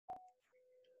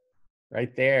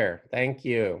Right there. Thank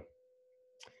you.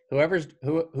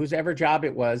 Whose ever job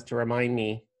it was to remind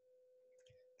me.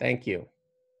 Thank you.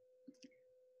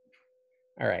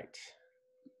 All right.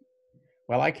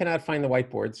 Well, I cannot find the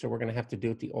whiteboard, so we're going to have to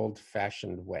do it the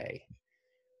old-fashioned way.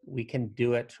 We can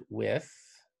do it with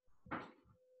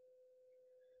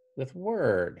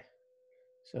Word.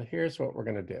 So here's what we're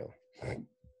going to do.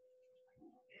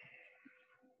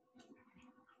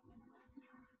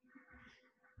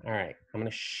 All right, I'm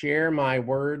going to share my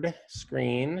Word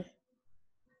screen.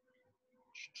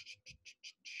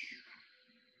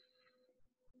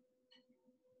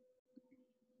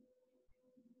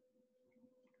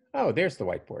 Oh, there's the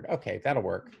whiteboard. Okay, that'll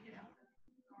work.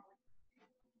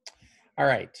 All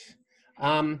right.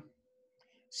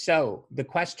 So the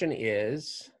question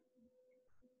is,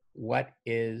 what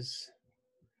is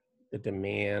the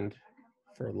demand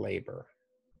for labor?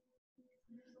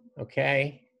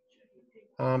 Okay.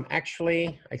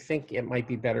 Actually, I think it might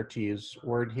be better to use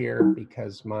Word here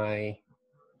because I'm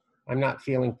not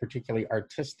feeling particularly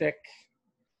artistic.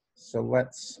 So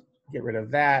let's get rid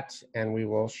of that and we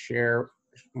will share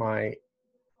my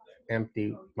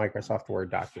empty Microsoft Word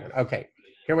document. Okay,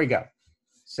 here we go.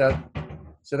 So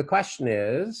the question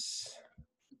is,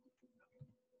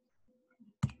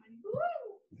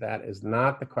 that is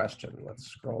not the question. Let's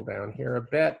scroll down here a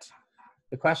bit.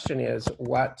 The question is,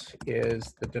 what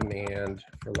is the demand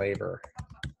for labor?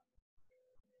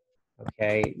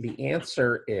 Okay, the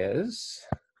answer is,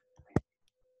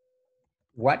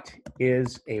 what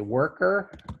is a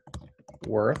worker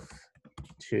worth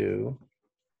to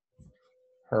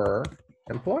her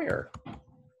employer?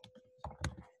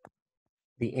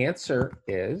 The answer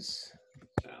is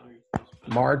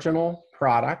marginal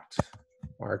product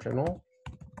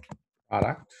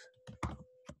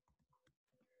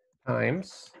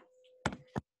times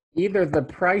either the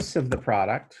price of the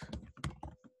product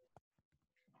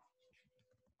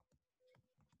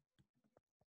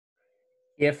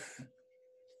if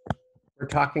we're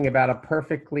talking about a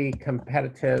perfectly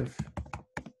competitive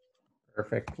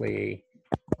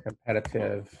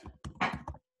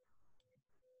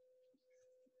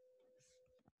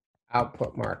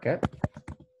output market.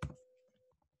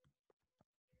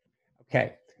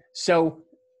 Okay, so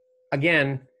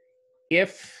again,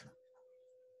 if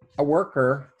a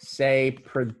worker, say,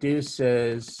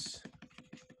 produces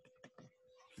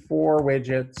 4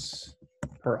 widgets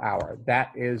per hour,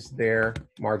 that is their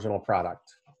marginal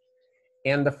product.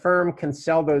 And the firm can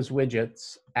sell those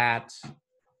widgets at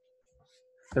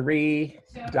 $3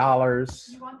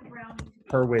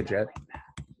 per widget,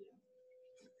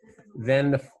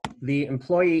 then the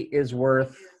employee is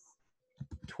worth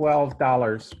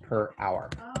 $12 per hour.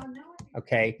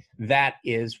 Okay, that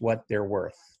is what they're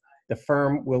worth. The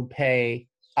firm will pay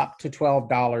up to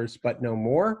 $12, but no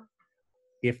more.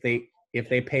 If they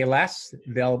pay less,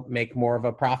 they'll make more of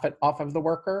a profit off of the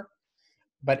worker.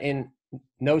 But in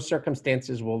no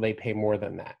circumstances will they pay more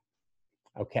than that.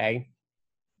 Okay.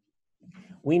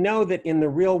 We know that in the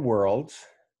real world,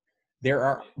 there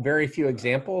are very few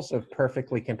examples of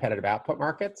perfectly competitive output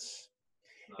markets.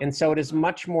 And so it is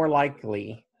much more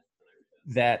likely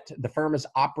that the firm is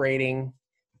operating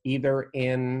either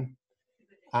in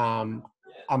a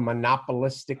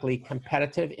monopolistically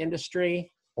competitive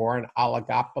industry or an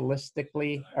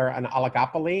oligopoly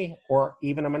or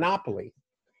even a monopoly.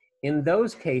 In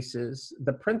those cases,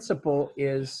 the principle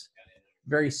is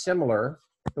very similar.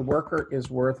 The worker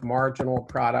is worth marginal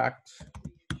product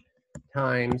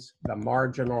times the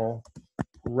marginal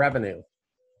revenue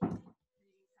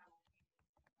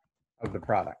of the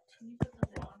product.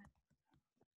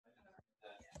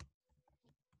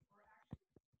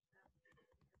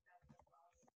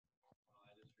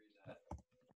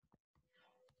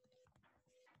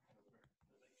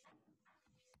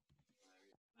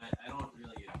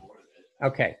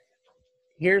 Okay,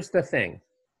 here's the thing.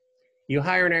 You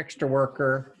hire an extra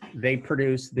worker, they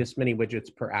produce this many widgets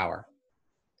per hour.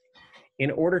 In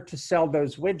order to sell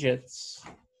those widgets,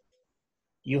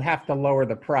 you have to lower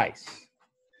the price.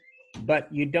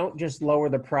 But you don't just lower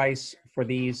the price for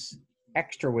these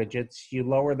extra widgets, you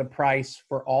lower the price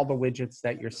for all the widgets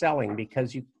that you're selling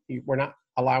because we're not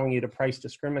allowing you to price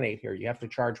discriminate here. You have to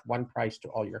charge one price to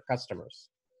all your customers.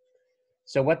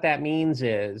 So what that means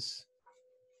is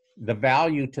the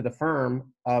value to the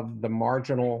firm of the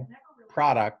marginal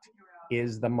product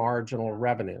is the marginal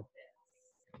revenue.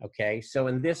 Okay, so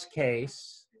in this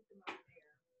case,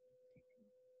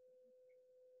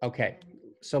 okay,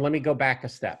 so let me go back a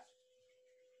step.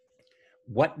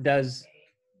 What does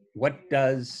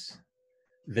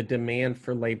the demand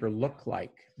for labor look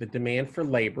like? The demand for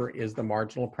labor is the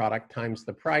marginal product times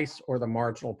the price, or the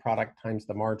marginal product times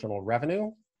the marginal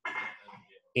revenue.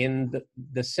 In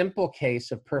the simple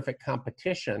case of perfect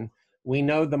competition, we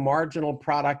know the marginal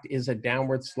product is a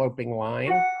downward sloping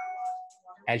line.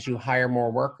 As you hire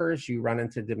more workers, you run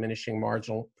into diminishing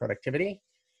marginal productivity.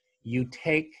 You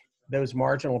take those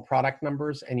marginal product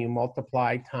numbers and you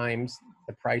multiply times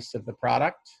the price of the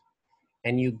product,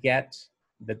 and you get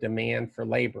the demand for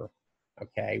labor,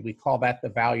 okay? We call that the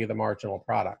value of the marginal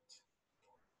product.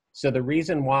 So the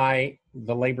reason why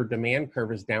the labor demand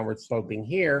curve is downward sloping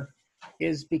here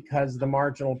is because the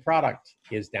marginal product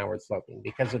is downward sloping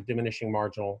because of diminishing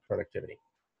marginal productivity.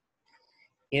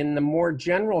 In the more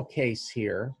general case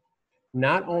here,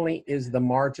 not only is the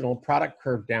marginal product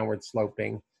curve downward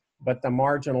sloping, but the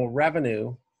marginal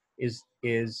revenue is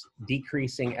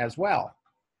decreasing as well,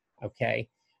 okay?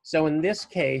 So in this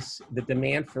case, the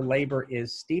demand for labor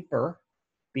is steeper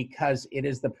because it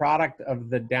is the product of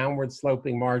the downward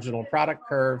sloping marginal product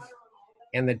curve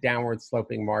and the downward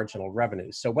sloping marginal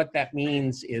revenue. So what that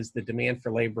means is the demand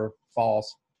for labor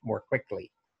falls more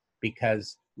quickly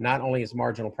because not only is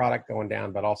marginal product going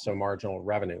down, but also marginal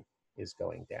revenue is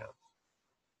going down.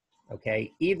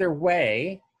 Okay, either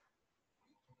way,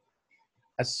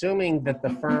 assuming that the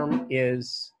firm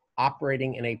is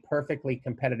operating in a perfectly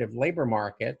competitive labor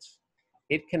market,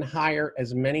 it can hire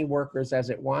as many workers as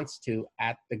it wants to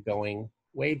at the going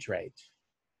wage rate.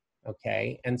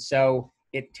 Okay, and so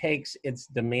it takes its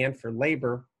demand for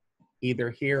labor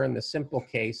either here in the simple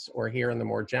case or here in the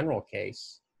more general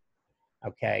case,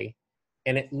 okay,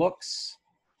 and it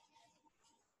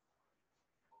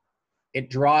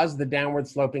draws the downward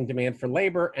sloping demand for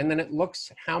labor, and then it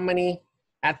looks how many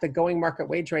at the going market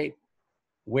wage rate,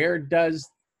 where does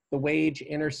the wage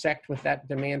intersect with that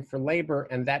demand for labor,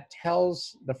 and that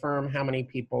tells the firm how many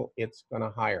people it's going to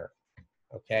hire.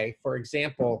 Okay, for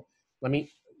example,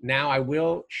 now I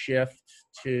will shift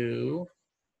to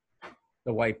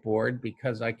the whiteboard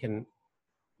because I can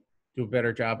do a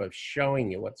better job of showing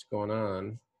you what's going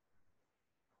on.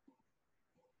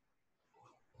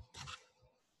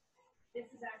 This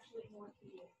is actually more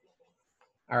tedious.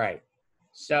 All right,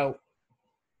 so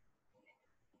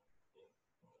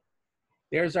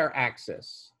there's our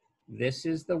axis. This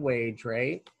is the wage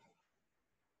rate.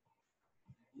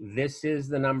 This is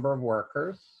the number of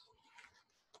workers.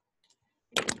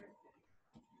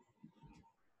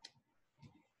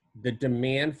 The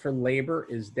demand for labor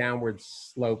is downward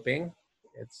sloping.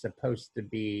 It's supposed to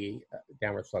be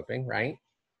downward sloping, right?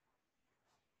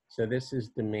 So this is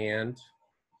demand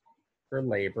for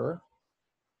labor.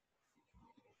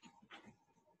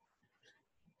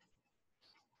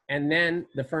 And then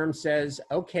the firm says,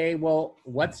 okay, well,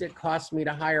 what's it cost me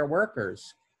to hire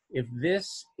workers? If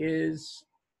this is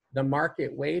the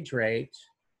market wage rate,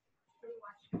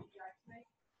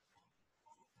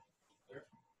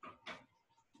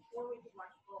 Or we could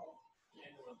watch both.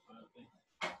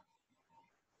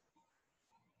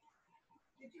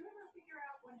 Did you ever figure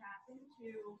out what happened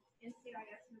to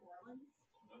NCIS New Orleans?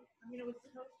 I mean, it was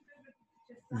supposed to be just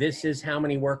this is how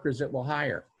many workers it will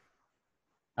hire,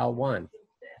 L1.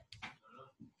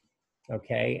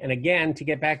 Okay, and again, to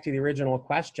get back to the original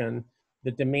question,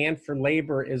 the demand for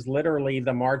labor is literally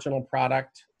the marginal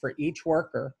product for each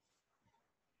worker,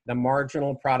 the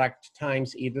marginal product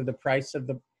times either the price of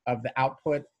the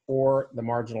output or the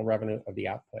marginal revenue of the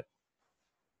output.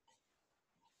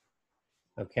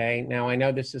 Okay, now I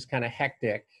know this is kind of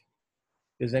hectic.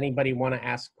 Does anybody want to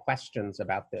ask questions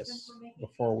about this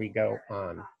before we go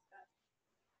on?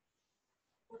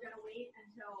 We're going to wait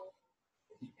until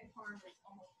the ECON is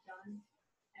almost done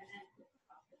and then put the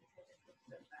cost of the pivot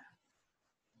so fast.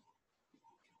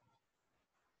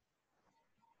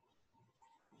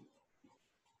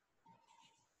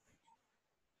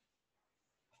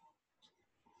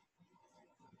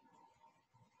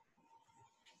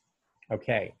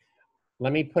 Okay,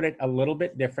 let me put it a little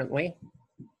bit differently.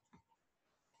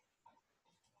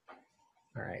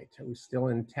 All right, are we still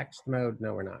in text mode?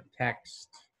 No, we're not. Text,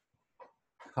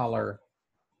 color,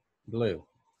 blue.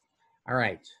 All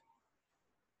right.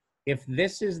 If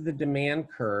this is the demand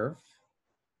curve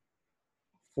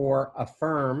for a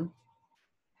firm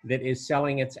that is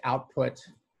selling its output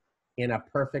in a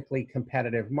perfectly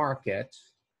competitive market,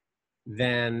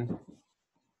 then,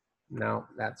 no,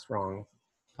 that's wrong.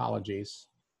 Apologies.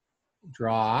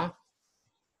 Draw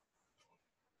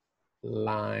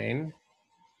line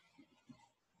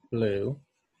blue.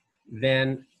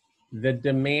 Then the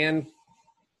demand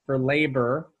for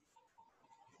labor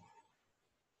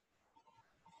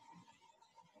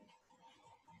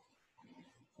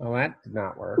that did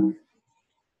not work.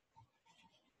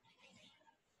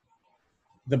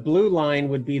 The blue line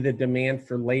would be the demand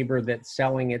for labor that's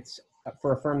selling its,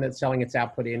 for a firm that's selling its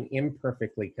output in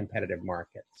imperfectly competitive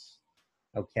markets.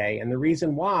 Okay, and the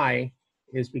reason why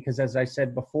is because, as I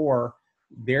said before,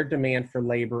 their demand for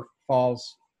labor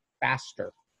falls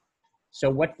faster. So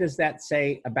what does that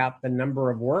say about the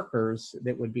number of workers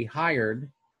that would be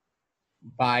hired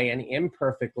by an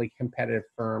imperfectly competitive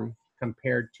firm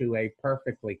compared to a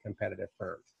perfectly competitive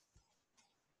firm?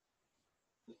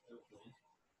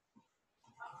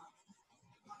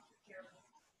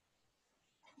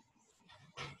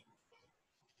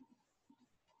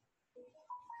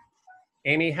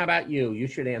 Amy, how about you? You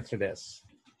should answer this.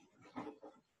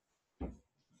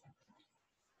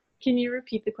 Can you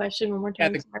repeat the question one more Yeah,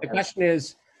 time? the question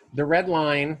is, the red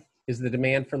line is the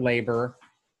demand for labor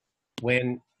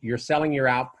when you're selling your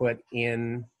output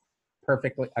in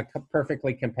a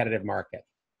perfectly competitive market.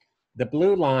 The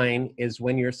blue line is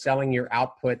when you're selling your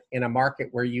output in a market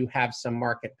where you have some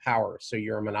market power, so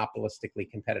you're a monopolistically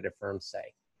competitive firm,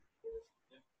 say.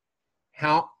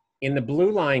 How, in the blue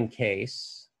line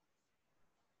case,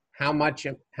 how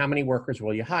many workers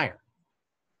will you hire,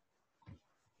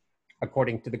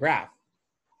 according to the graph?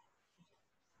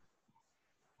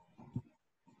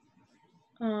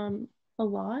 A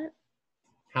lot.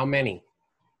 How many?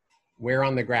 Where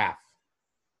on the graph?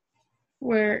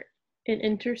 Where it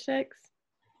intersects?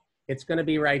 It's going to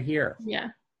be right here. Yeah.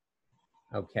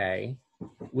 Okay.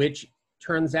 Which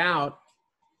turns out,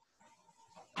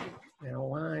 now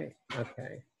why?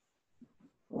 Okay.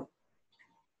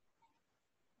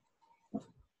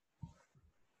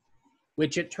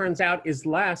 Which it turns out is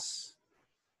less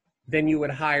than you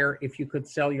would hire if you could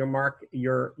sell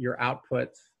your output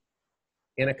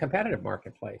in a competitive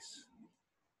marketplace.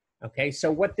 Okay,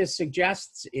 so what this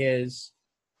suggests is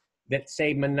that,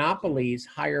 say, monopolies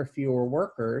hire fewer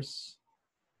workers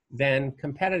than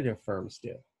competitive firms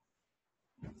do.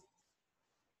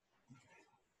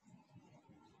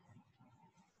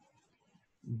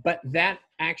 But that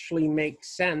actually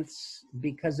makes sense,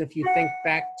 because if you think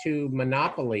back to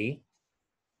monopoly,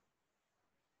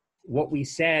 what we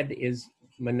said is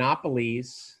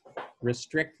monopolies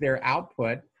restrict their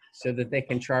output so that they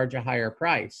can charge a higher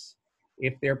price.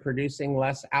 If they're producing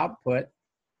less output,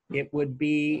 it would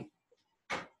be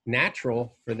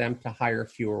natural for them to hire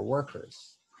fewer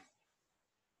workers.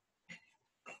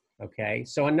 Okay,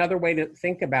 so another way to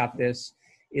think about this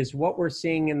is what we're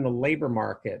seeing in the labor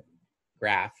market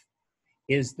graph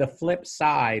is the flip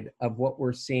side of what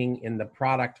we're seeing in the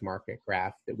product market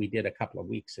graph that we did a couple of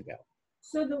weeks ago.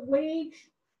 So the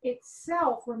wage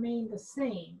itself remained the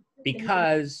same.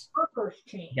 Because, workers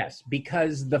change. yes,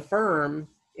 because the firm,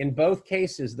 in both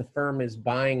cases, the firm is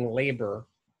buying labor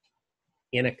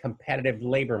in a competitive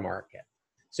labor market.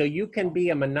 So you can be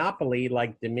a monopoly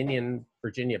like Dominion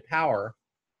Virginia Power,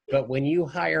 but when you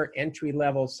hire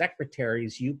entry-level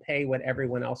secretaries, you pay what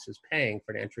everyone else is paying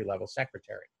for an entry-level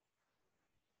secretary.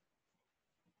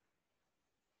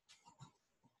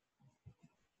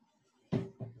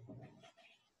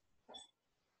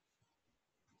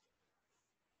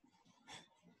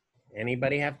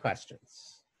 Anybody have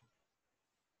questions?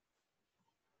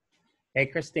 Hey,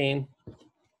 Christine.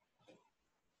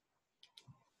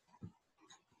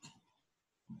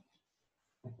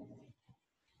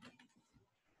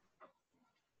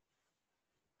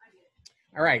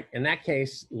 All right, in that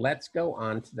case, let's go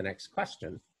on to the next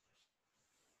question.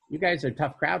 You guys are a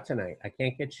tough crowd tonight. I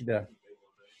can't get you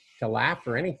to laugh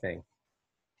or anything.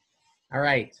 All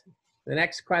right, the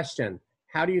next question.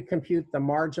 How do you compute the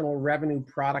marginal revenue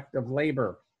product of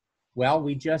labor? Well,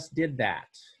 we just did that.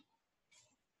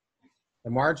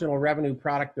 The marginal revenue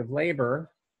product of labor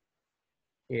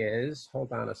is,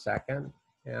 hold on a second,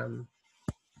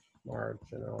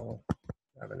 marginal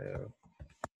revenue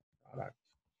product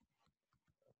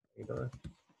of labor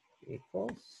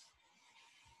equals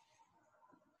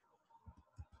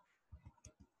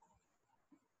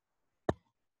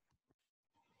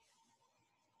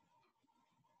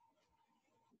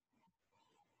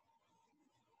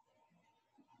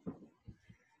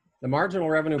the marginal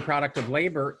revenue product of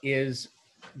labor is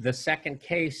the second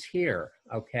case here,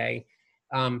 okay?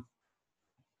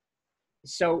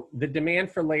 So the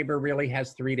demand for labor really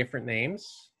has three different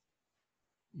names.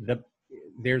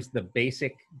 There's the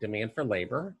basic demand for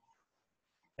labor,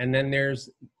 and then there's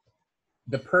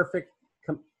the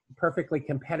perfectly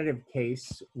competitive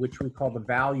case, which we call the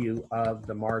value of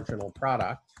the marginal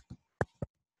product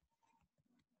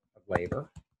of labor.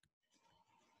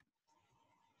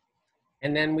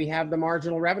 And then we have the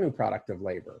marginal revenue product of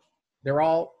labor. They're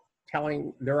all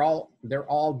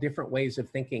different ways of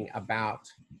thinking about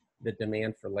the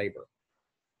demand for labor.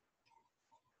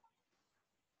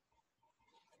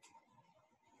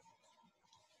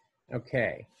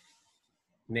 Okay.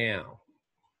 Now,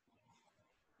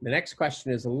 the next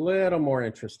question is a little more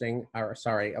interesting, or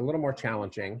sorry, a little more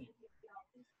challenging.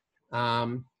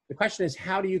 The question is,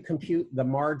 how do you compute the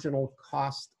marginal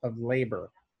cost of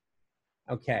labor?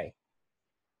 Okay.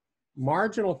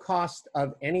 Marginal cost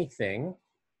of anything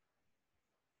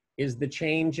is the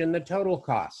change in the total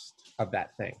cost of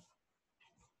that thing.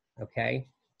 Okay.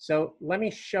 So let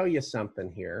me show you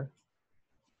something here.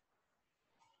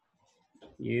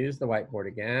 Use the whiteboard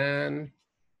again.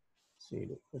 Let's see,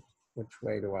 which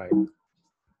way do I?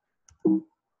 All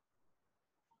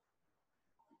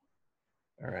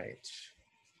right.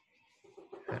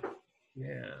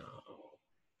 Now,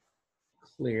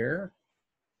 clear.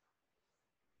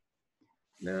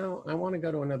 Now, I want to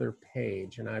go to another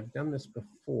page, and I've done this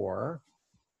before.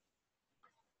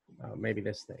 Maybe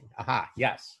this thing. Aha,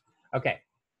 yes. Okay.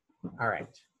 All right.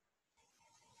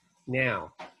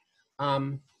 Now,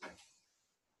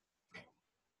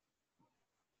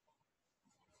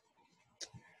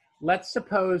 let's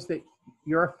suppose that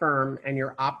you're a firm and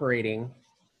you're operating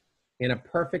in a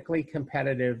perfectly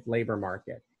competitive labor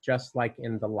market, just like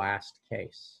in the last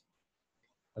case.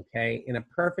 Okay, in a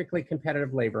perfectly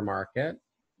competitive labor market,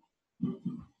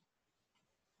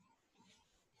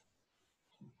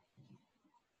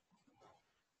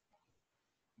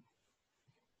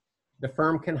 the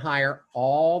firm can hire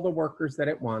all the workers that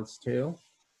it wants to,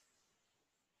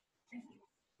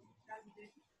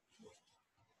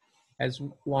 as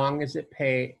long as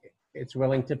it's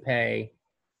willing to pay.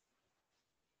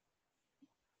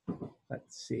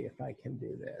 Let's see if I can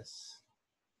do this.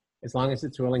 As long as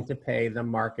it's willing to pay the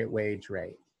market wage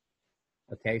rate.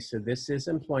 Okay, so this is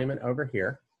employment over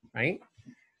here, right?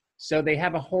 So they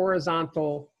have a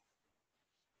horizontal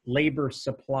labor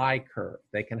supply curve.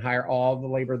 They can hire all the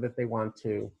labor that they want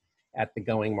to at the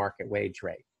going market wage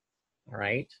rate, all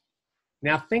right?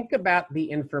 Now think about the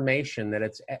information that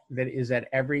is at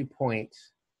every point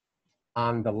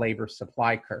on the labor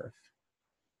supply curve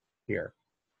here.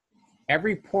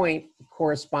 Every point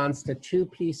corresponds to two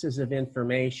pieces of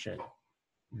information.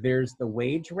 There's the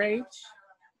wage rate,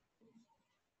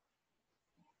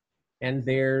 and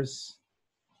there's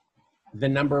the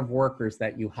number of workers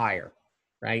that you hire,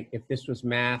 right? If this was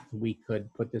math, we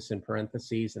could put this in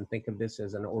parentheses and think of this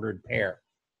as an ordered pair,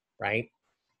 right?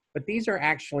 But these are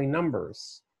actually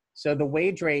numbers. So the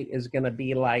wage rate is going to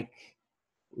be like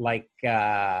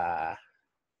 $12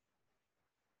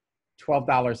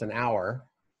 an hour.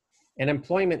 And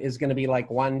employment is going to be like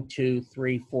 1, 2,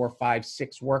 3, 4, 5,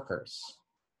 6 workers.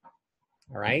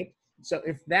 All right. So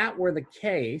if that were the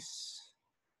case,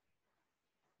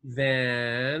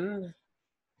 then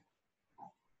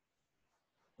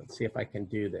let's see if I can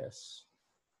do this.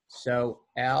 So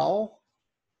L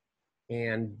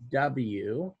and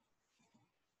W,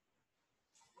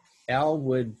 L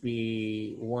would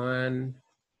be 1,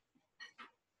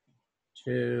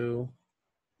 2,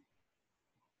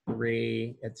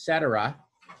 3, etc.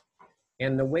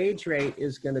 And the wage rate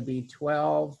is going to be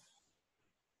 12,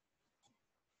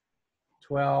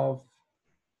 12,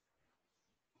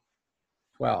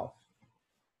 12.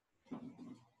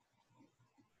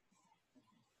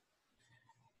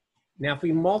 Now, if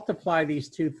we multiply these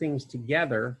two things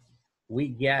together, we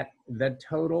get the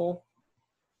total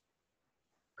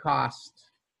cost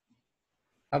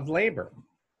of labor.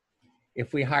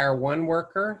 If we hire one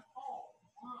worker,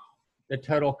 the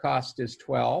total cost is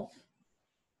 12.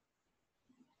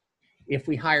 If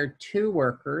we hire 2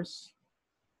 workers,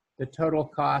 the total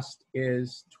cost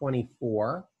is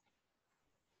 24.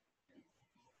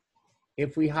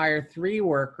 If we hire 3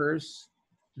 workers,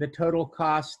 the total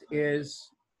cost is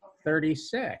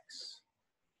 36.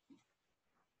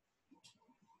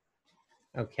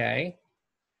 Okay.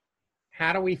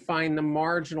 How do we find the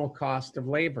marginal cost of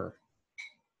labor?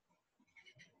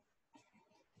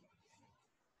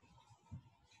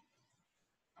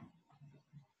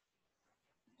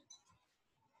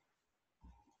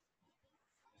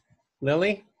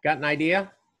 Lily, got an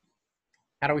idea?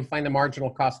 How do we find the marginal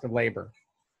cost of labor?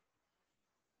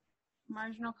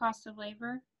 Marginal cost of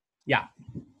labor? Yeah.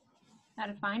 How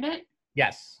to find it?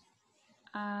 Yes.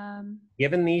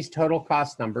 Given these total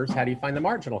cost numbers, how do you find the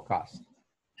marginal cost?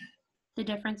 The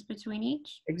difference between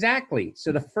each? Exactly.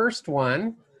 So the first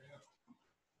one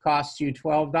costs you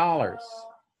 $12.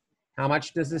 How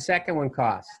much does the second one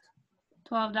cost?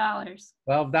 $12.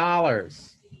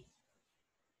 $12.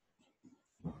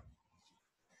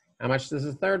 How much does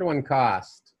the third one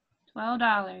cost?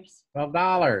 $12.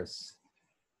 $12.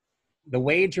 The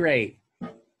wage rate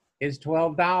is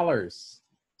 $12.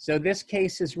 So this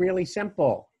case is really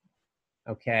simple,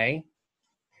 okay?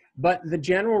 But the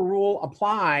general rule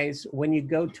applies when you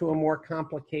go to a more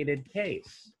complicated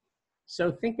case.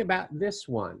 So think about this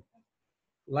one.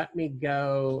 Let me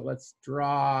go, let's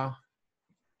draw,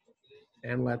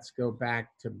 and let's go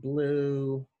back to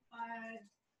blue.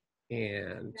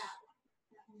 And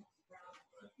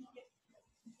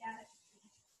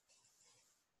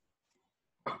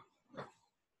all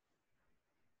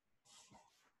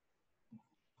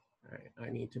right, I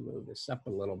need to move this up a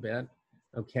little bit.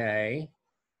 Okay.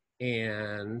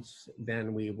 And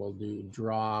then we will do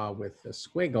draw with the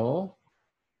squiggle.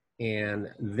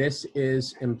 And this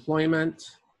is employment,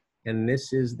 and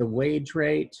this is the wage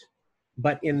rate.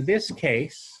 But in this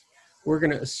case, we're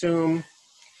going to assume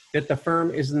that the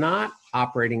firm is not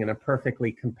operating in a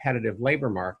perfectly competitive labor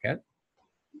market,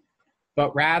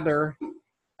 but rather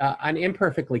an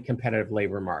imperfectly competitive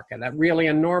labor market, really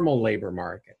a normal labor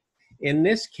market. In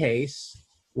this case,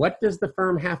 what does the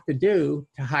firm have to do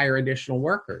to hire additional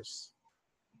workers?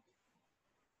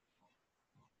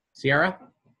 Sierra?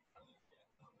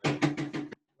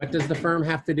 What does the firm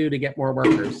have to do to get more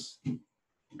workers?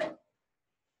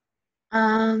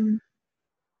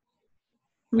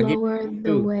 Lower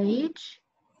the wage.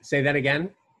 Say that again.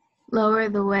 Lower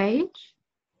the wage.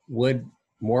 Would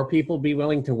more people be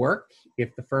willing to work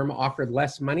if the firm offered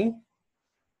less money?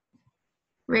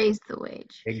 Raise the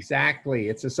wage. Exactly.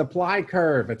 It's a supply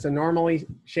curve. It's a normally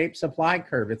shaped supply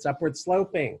curve. It's upward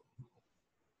sloping.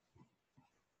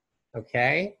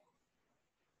 Okay.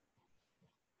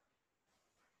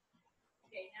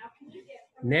 Okay, now can you get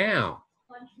Now,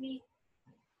 lunch meat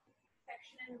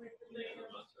section with the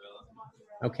mozzarella?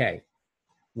 okay.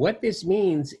 What this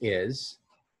means is,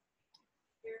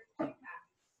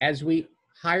 as we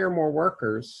hire more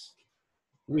workers,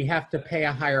 we have to pay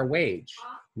a higher wage,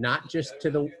 not just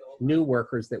to the new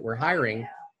workers that we're hiring,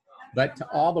 but to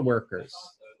all the workers,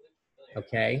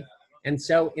 okay? And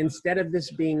so instead of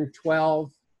this being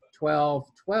 12,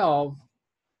 12, 12,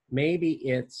 maybe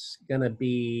it's gonna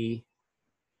be,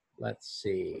 let's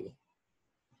see,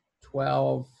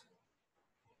 12,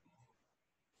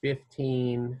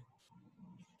 15,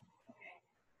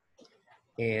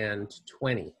 and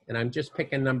 20. And I'm just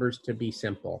picking numbers to be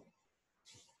simple.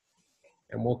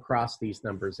 And we'll cross these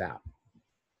numbers out.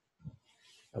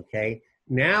 Okay,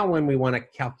 now when we want to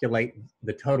calculate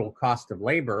the total cost of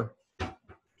labor,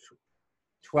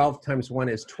 12 times 1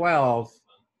 is 12,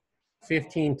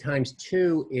 15 times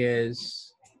 2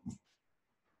 is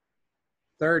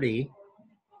 30,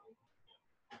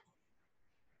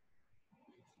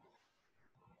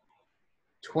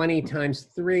 20 times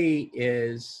 3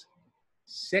 is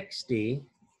 60.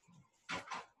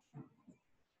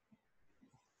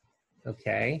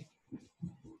 Okay,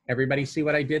 everybody see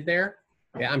what I did there?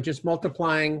 Yeah, I'm just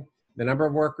multiplying the number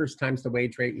of workers times the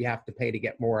wage rate you have to pay to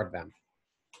get more of them.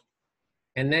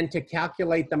 And then to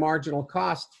calculate the marginal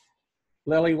cost,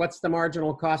 Lily, what's the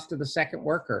marginal cost of the second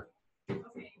worker? Okay,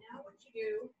 now what you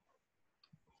do?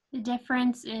 The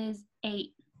difference is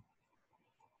 8.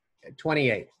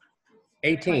 28.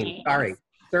 18, 28, sorry. yes.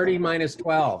 30 minus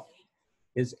 12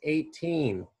 is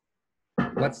 18.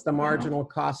 What's the marginal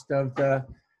cost of the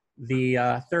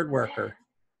third worker?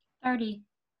 30.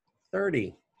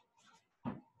 30.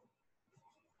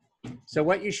 So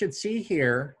what you should see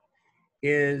here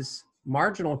is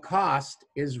marginal cost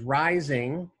is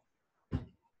rising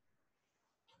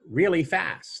really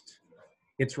fast.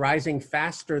 It's rising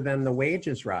faster than the wage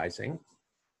is rising.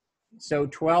 So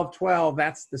 12, 12,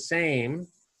 that's the same.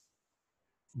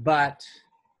 But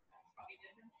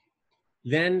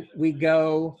then we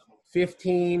go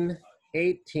 15,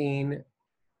 18,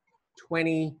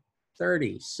 20,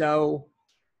 30. So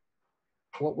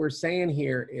what we're saying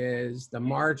here is the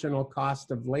marginal cost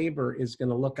of labor is going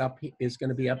to look up, is going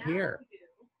to be up here.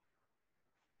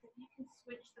 You can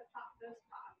switch those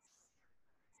pots.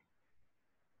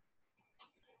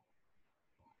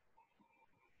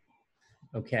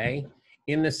 Okay.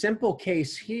 In the simple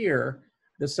case here,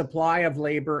 the supply of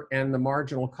labor and the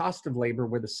marginal cost of labor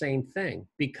were the same thing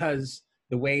because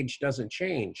the wage doesn't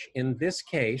change. In this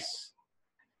case,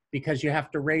 because you have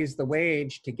to raise the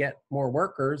wage to get more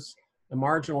workers, the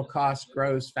marginal cost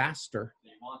grows faster.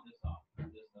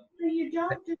 So you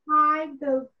don't divide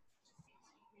the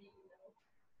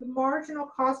marginal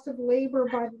cost of labor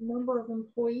by the number of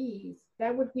employees.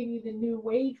 That would give you the new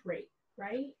wage rate,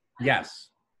 right? Yes.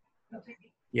 Okay.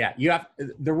 Yeah, you have,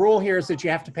 the rule here is that you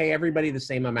have to pay everybody the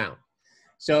same amount.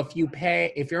 So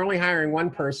if you're only hiring one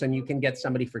person, you can get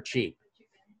somebody for cheap.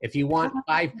 If you want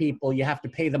 5 people, you have to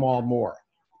pay them all more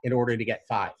in order to get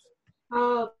 5.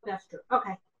 Oh, that's true.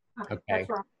 Okay. Okay. That's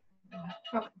right.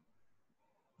 Okay.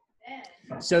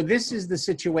 So this is the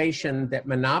situation that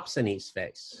monopsonies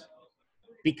face.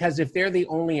 Because if they're the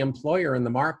only employer in the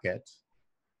market,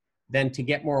 then to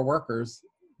get more workers,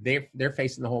 they're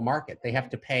facing the whole market. They have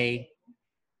to pay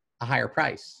a higher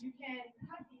price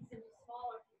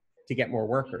to get more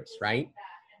workers, right?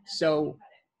 So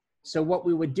what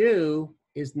we would do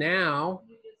is now,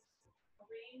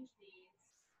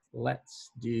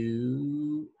 let's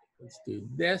do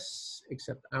this,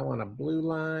 except I want a blue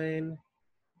line.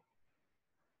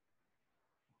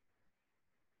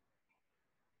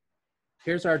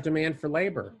 Here's our demand for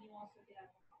labor.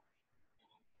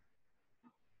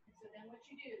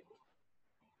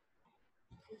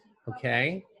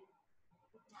 Okay.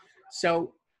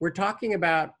 So we're talking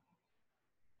about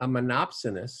a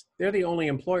monopsonist. They're the only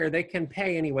employer. They can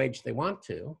pay any wage they want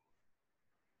to,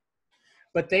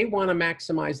 but they want to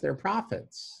maximize their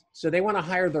profits. So they want to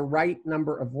hire the right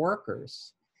number of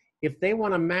workers. If they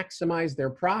want to maximize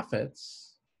their profits,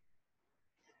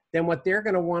 then what they're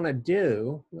going to want to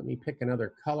do, let me pick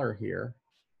another color here,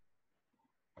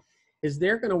 is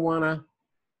they're going to want to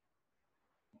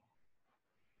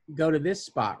go to this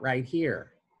spot right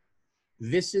here.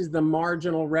 This is the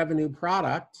marginal revenue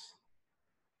product,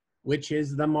 which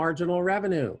is the marginal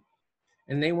revenue.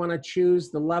 And they want to choose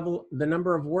the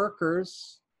number of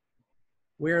workers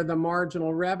where the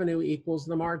marginal revenue equals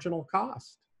the marginal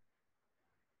cost.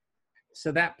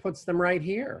 So that puts them right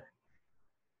here.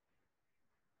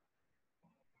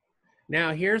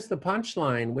 Now here's the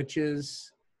punchline, which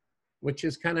is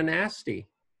kind of nasty.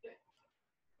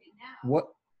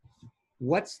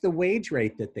 What's the wage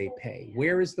rate that they pay?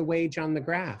 Where is the wage on the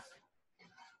graph?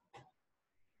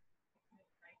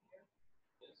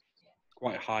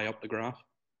 Quite high up the graph.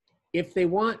 If they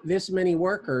want this many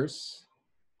workers,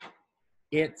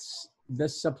 it's the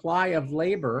supply of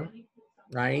labor,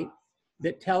 right,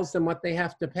 that tells them what they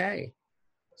have to pay.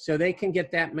 So they can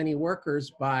get that many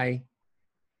workers by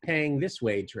paying this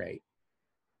wage rate,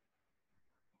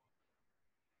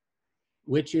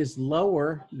 which is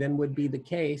lower than would be the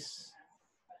case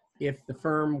if the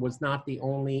firm was not the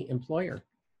only employer.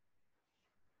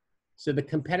 So the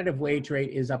competitive wage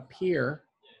rate is up here.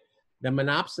 The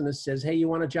monopsonist says, hey, you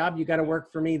want a job? You got to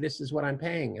work for me. This is what I'm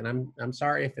paying. And I'm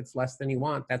sorry if it's less than you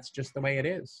want. That's just the way it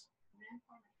is.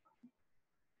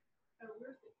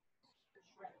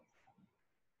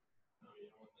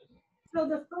 So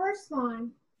the first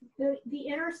line, the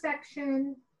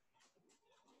intersection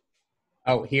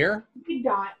Oh, here?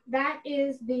 dot, that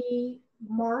is the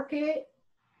market.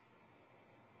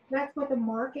 That's what the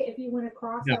market, if you went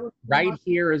across, that No, was right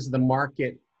here is the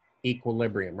market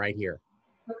equilibrium, right here.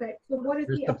 Okay, so what is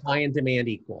There's the supply and demand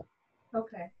equal.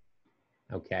 okay?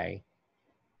 Okay.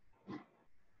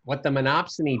 What the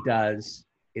monopsony does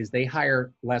is they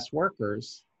hire less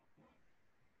workers.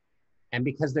 And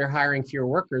because they're hiring fewer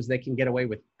workers, they can get away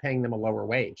with paying them a lower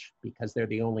wage because they're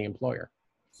the only employer.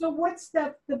 So what's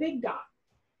the big dot?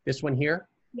 This one here,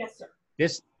 Yes, sir.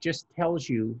 this just tells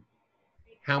you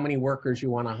how many workers you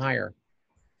want to hire.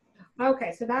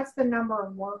 Okay, so that's the number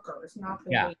of workers, not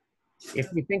the Yeah. weight.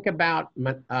 If you think about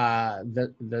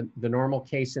the normal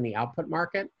case in the output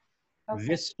market, Okay.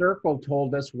 this circle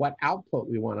told us what output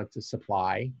we wanted to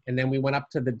supply, and then we went up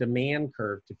to the demand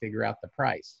curve to figure out the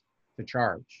price to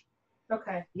charge.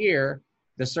 Okay. Here,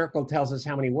 the circle tells us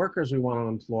how many workers we want to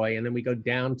employ, and then we go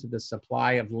down to the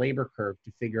supply of labor curve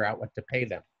to figure out what to pay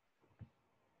them.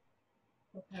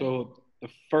 Okay. So the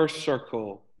first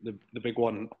circle, the big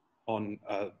one on,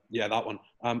 yeah, that one,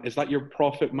 is that your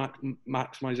profit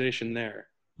maximization there?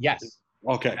 Yes.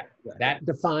 Okay. That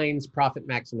defines profit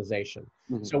maximization.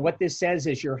 Mm-hmm. So what this says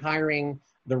is you're hiring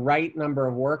the right number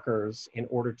of workers in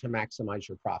order to maximize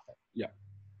your profit. Yeah.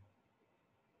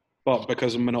 But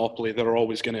because of monopoly, they're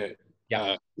always going to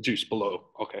reduce below.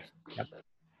 Okay. Yep.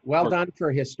 Well done for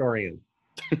a historian.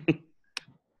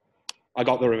 I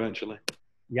got there eventually.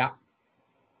 Yeah.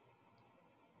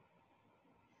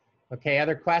 Okay,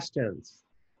 other questions?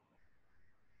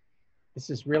 This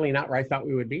is really not where I thought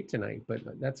we would be tonight, but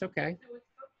that's okay. So it's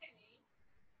okay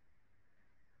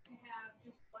to have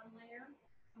just one layer.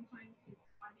 Sometimes you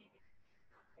want to make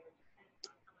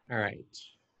it. All right.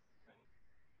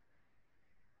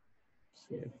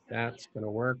 See if that's going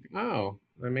to work. Oh,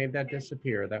 I made that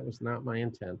disappear. That was not my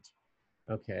intent.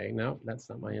 Okay, no, that's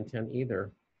not my intent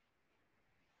either.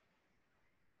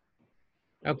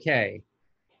 Okay.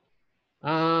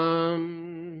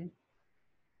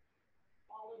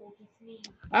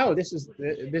 Oh, this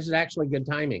is actually good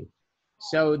timing.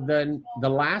 So the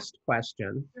last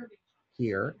question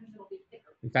here,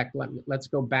 in fact, let's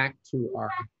go back to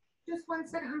our. Just 1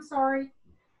 second, I'm sorry.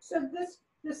 So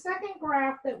the second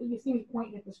graph that you see me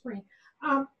pointing at the screen,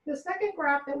 The second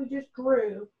graph that we just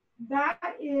drew, that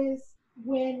is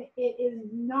when it is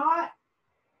not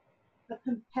a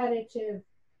competitive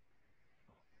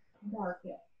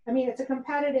market. I mean, it's a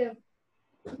competitive,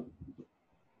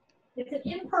 it's an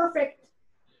imperfect.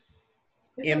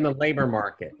 In the labor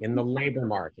market,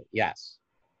 yes.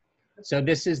 So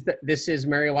this is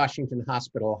Mary Washington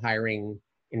Hospital hiring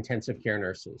intensive care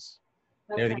nurses.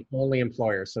 They're Okay. the only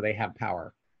employer, so they have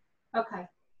power. Okay.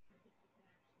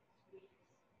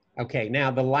 Okay, now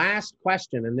the last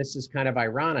question, and this is kind of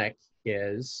ironic,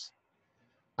 is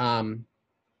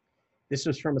this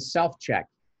was from a self-check.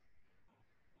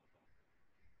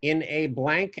 In a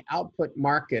blank output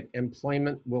market,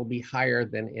 employment will be higher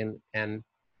than in an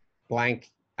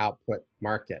blank output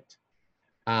market.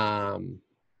 That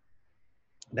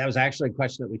was actually a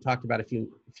question that we talked about a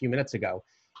few minutes ago.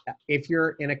 If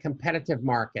you're in a competitive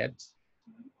market,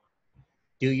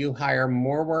 do you hire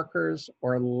more workers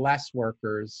or less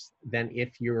workers than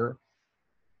if you're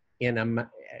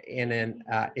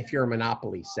if you're a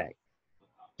monopoly, say?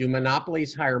 Do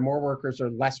monopolies hire more workers or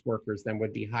less workers than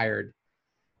would be hired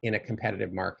in a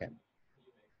competitive market?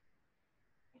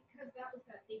 Because that was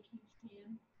that 18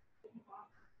 can that you bought.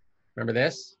 Remember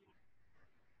this?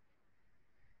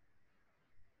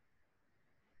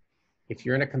 If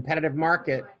you're in a competitive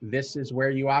market, this is where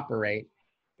you operate.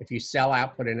 If you sell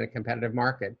output in a competitive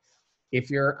market. If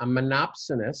you're a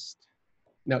monopsonist,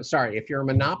 if you're a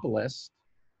monopolist,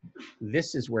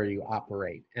 this is where you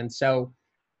operate. And so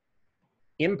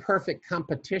imperfect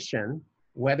competition,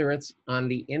 whether it's on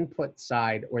the input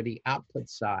side or the output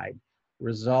side,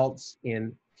 results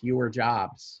in fewer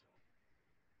jobs.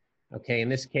 Okay, in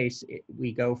this case,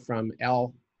 we go from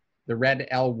the red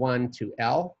L1 to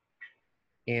L,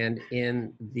 and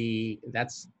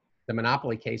that's the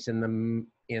monopoly case. In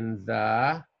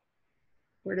the,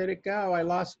 where did it go? I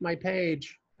lost my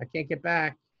page. I can't get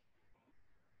back.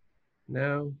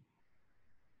 No.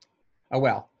 Oh,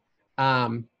 well.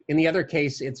 In the other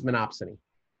case, it's monopsony.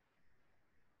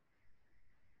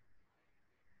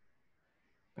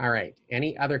 All right,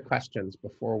 any other questions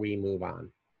before we move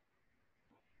on?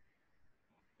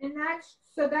 And that's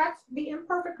the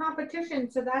imperfect competition.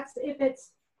 So that's if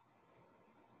it's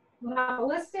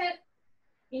monopolistic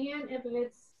and if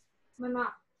it's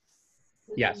monopoly.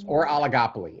 Yes, or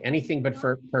oligopoly. Anything but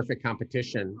for perfect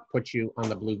competition puts you on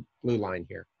the blue line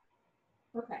here.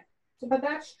 Okay. So, but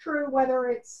that's true whether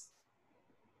it's,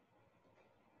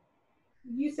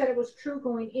 you said it was true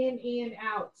going in and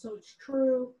out. So it's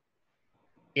true.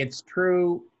 It's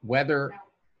true whether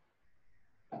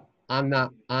now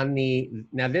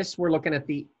this we're looking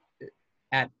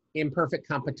at imperfect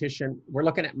competition. We're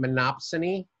looking at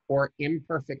monopsony or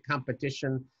imperfect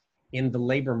competition in the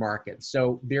labor market.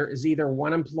 So there is either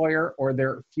one employer or there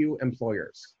are few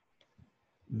employers.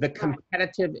 The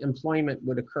competitive employment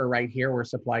would occur right here where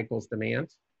supply equals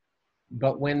demand.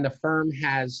 But when the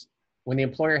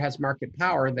employer has market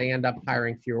power, they end up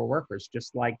hiring fewer workers,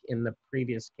 just like in the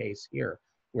previous case here,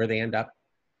 where they end up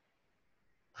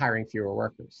hiring fewer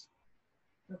workers.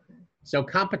 Okay. So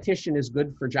competition is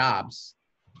good for jobs.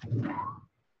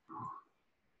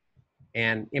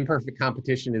 And imperfect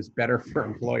competition is better for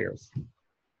employers.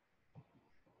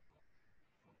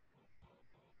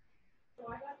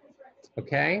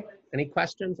 Okay, any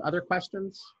questions, other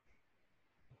questions?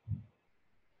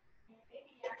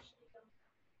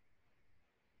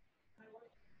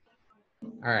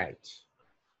 All right.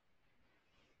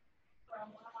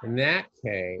 In that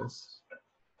case,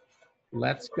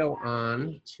 let's go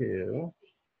on to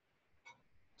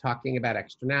talking about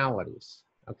externalities.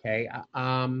 Okay.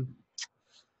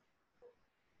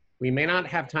 We may not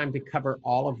have time to cover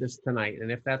all of this tonight,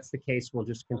 and if that's the case, we'll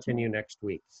just continue next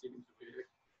week.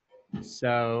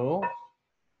 So,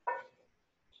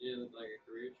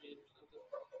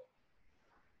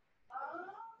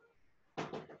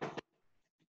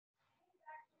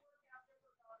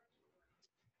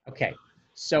 okay,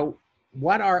 so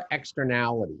what are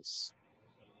externalities?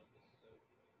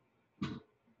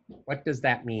 What does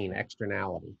that mean,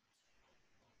 externality?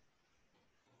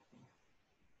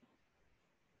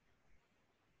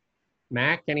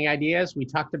 Mac, any ideas? We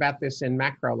talked about this in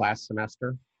macro last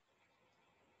semester.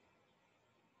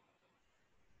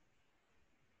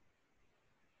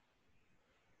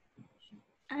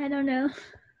 I don't know.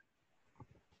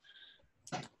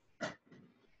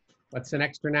 What's an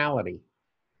externality?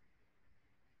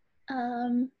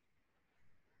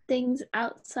 Things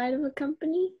outside of a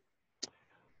company.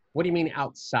 What do you mean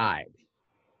outside?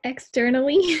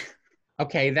 Externally.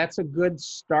 Okay, that's a good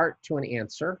start to an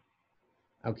answer.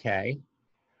 Okay.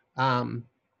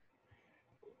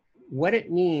 what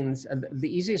it means, the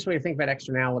easiest way to think about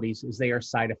externalities is they are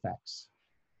side effects.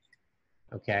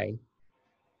 Okay.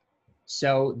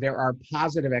 So there are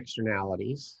positive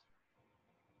externalities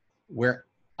where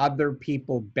other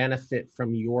people benefit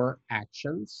from your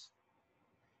actions.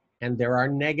 And there are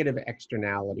negative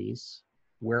externalities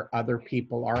where other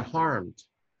people are harmed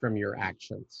from your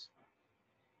actions.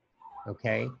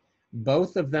 Okay.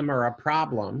 Both of them are a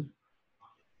problem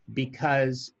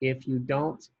because if you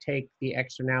don't take the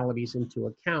externalities into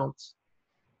account,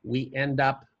 we end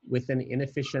up with an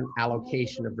inefficient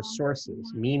allocation of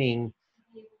resources, meaning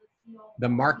the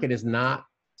market is not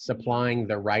supplying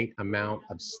the right amount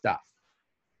of stuff.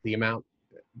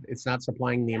 It's not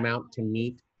supplying the amount to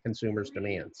meet consumers'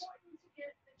 demands.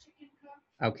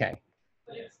 Okay,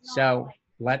 so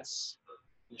let's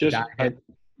Just, dive in.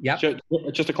 Yep,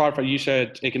 just to clarify, you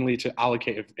said it can lead to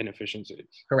allocative inefficiencies.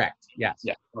 correct, yes.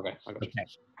 Yeah, okay, I got you.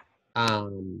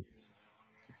 Okay.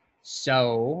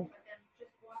 So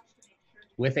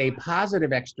with a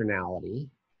positive externality,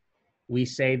 we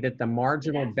say that the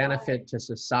marginal benefit to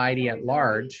society at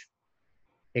large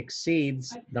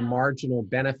exceeds the marginal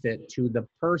benefit to the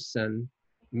person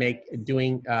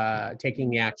taking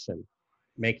the action,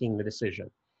 making the decision.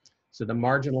 So the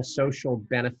marginal social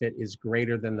benefit is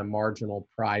greater than the marginal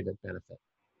private benefit.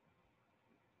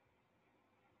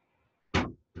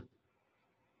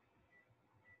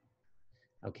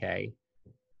 Okay,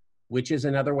 which is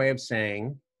another way of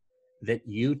saying that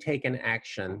you take an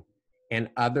action and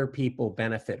other people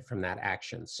benefit from that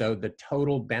action. So the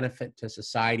total benefit to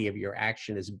society of your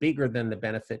action is bigger than the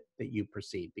benefit that you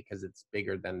perceive because it's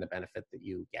bigger than the benefit that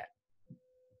you get.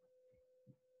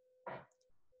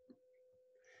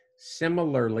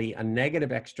 Similarly, a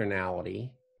negative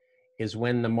externality is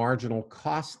when the marginal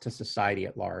cost to society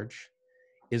at large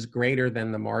is greater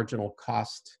than the marginal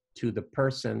cost to the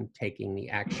person taking the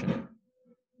action.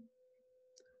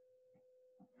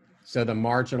 So the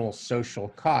marginal social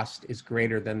cost is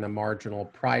greater than the marginal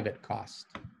private cost.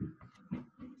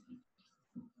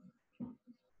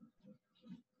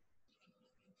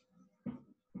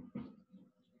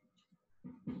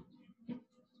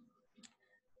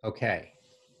 Okay.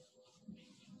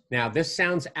 Now this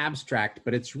sounds abstract,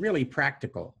 but it's really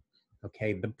practical.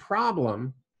 Okay. The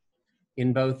problem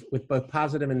with both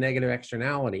positive and negative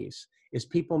externalities is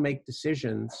people make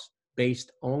decisions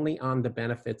based only on the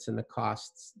benefits and the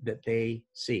costs that they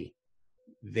see.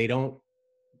 They don't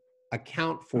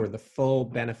account for the full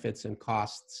benefits and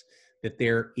costs that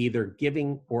they're either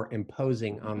giving or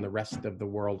imposing on the rest of the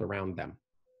world around them.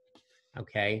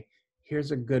 Okay,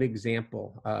 here's a good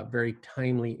example, a very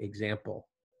timely example.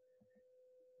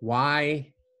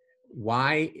 Why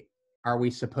are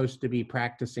we supposed to be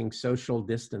practicing social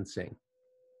distancing?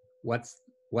 What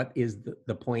is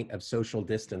the point of social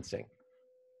distancing?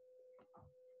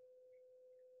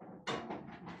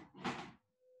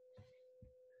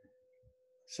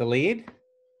 Salid,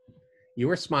 you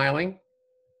were smiling.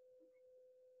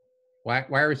 Why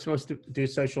are we supposed to do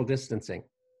social distancing?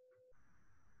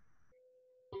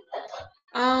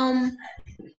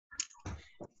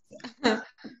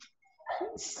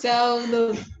 So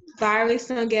the virus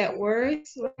don't get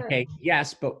worse. Okay,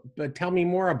 yes, but tell me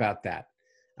more about that.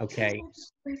 Okay.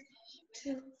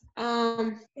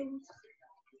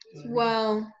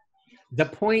 Well, the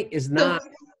point is not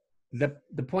the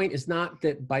point is not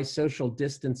that by social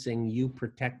distancing you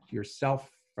protect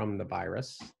yourself from the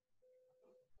virus.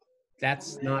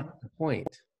 That's not the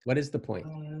point. What is the point?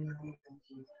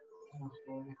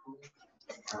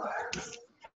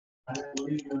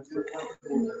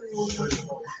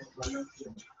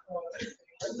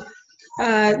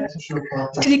 To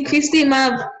decrease the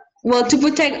amount of, to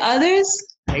protect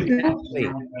others?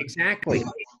 Exactly.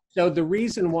 So the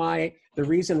reason why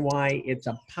it's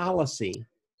a policy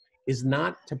is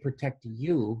not to protect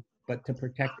you, but to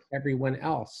protect everyone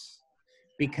else.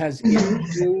 Because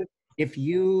if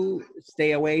you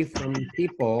stay away from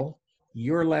people,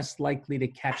 you're less likely to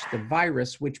catch the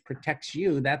virus, which protects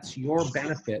you. That's your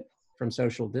benefit from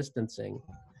social distancing.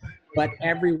 But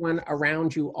everyone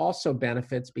around you also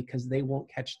benefits because they won't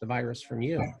catch the virus from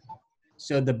you.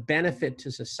 So the benefit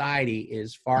to society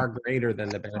is far greater than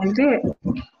the benefit.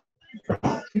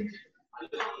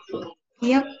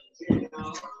 Yep.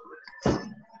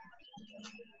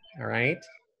 All right.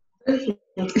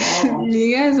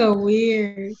 You guys are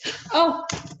weird. Oh,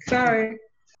 sorry.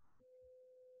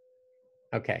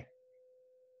 Okay.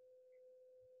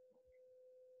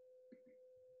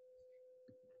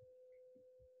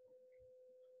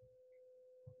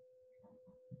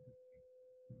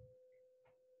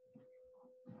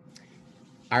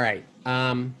 All right.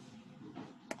 I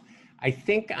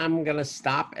think I'm going to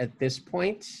stop at this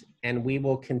point. and we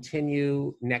will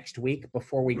continue next week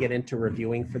before we get into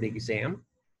reviewing for the exam.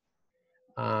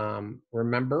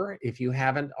 Remember, if you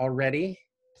haven't already,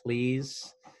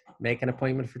 please make an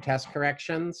appointment for test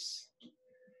corrections.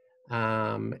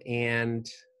 And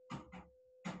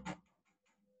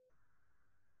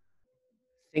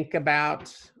think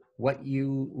about what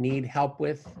you need help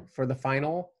with for the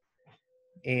final,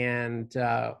 and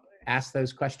ask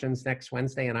those questions next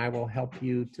Wednesday, and I will help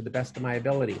you to the best of my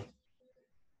ability.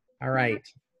 All right.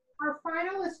 Our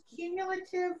final is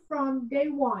cumulative from day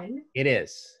 1. It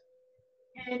is.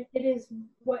 And it is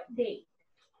what date?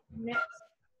 Next.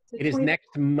 It is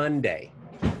next Monday.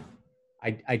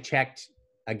 I checked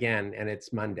again, and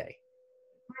it's Monday.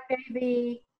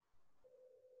 Monday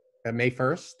May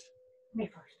 1st? May 1st.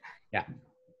 Yeah.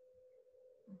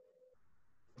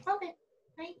 Okay.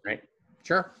 Thank you. Right.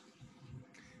 Sure.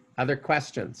 Other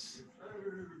questions?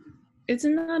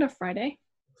 Isn't that a Friday?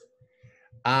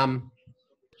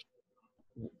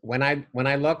 When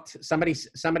I looked, somebody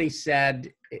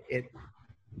said it.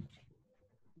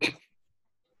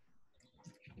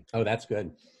 Oh, that's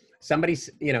good. Somebody's,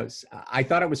 I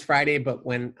thought it was Friday, but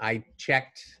when I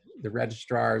checked the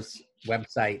registrar's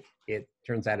website, it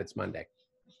turns out it's Monday.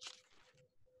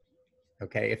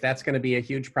 Okay, if that's going to be a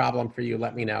huge problem for you,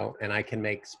 let me know, and I can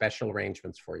make special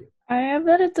arrangements for you. I have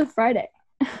that it's a Friday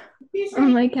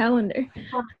on my calendar.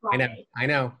 I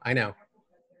know.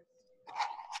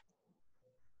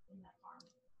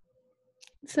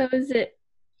 So is it,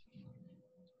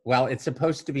 Well, it's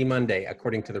supposed to be Monday,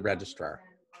 according to the registrar.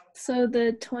 so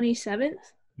the 27th?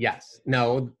 Yes.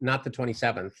 No, not the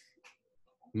 27th.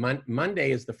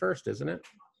 Monday is the 1st, isn't it?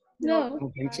 No. I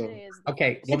don't think so.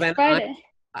 Okay, well It's then, Friday.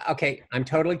 I'm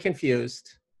totally confused.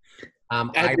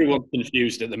 Everyone's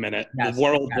confused at the minute. Yes, The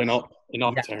world's yes. in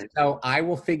Yes, upturn. so I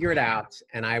will figure it out,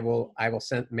 and I will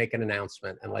make an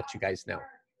announcement and let you guys know.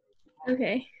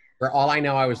 Okay. For all I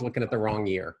know, I was looking at the wrong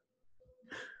year.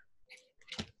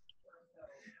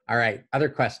 All right, other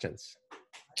questions?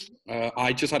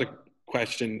 I just had a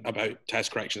question about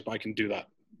test corrections, but I can do that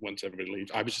once everybody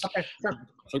leaves. I was just, Okay,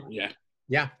 sure. yeah.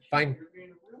 Yeah, fine.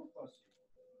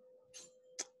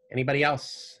 Anybody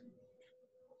else?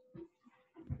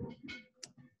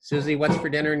 Susie, what's for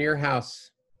dinner in your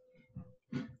house?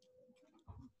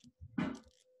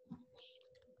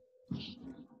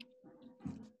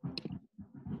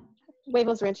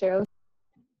 Huevos rancheros.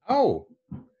 Oh,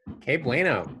 que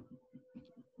bueno.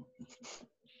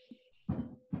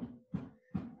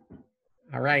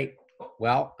 All right.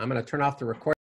 Well, I'm going to turn off the recording.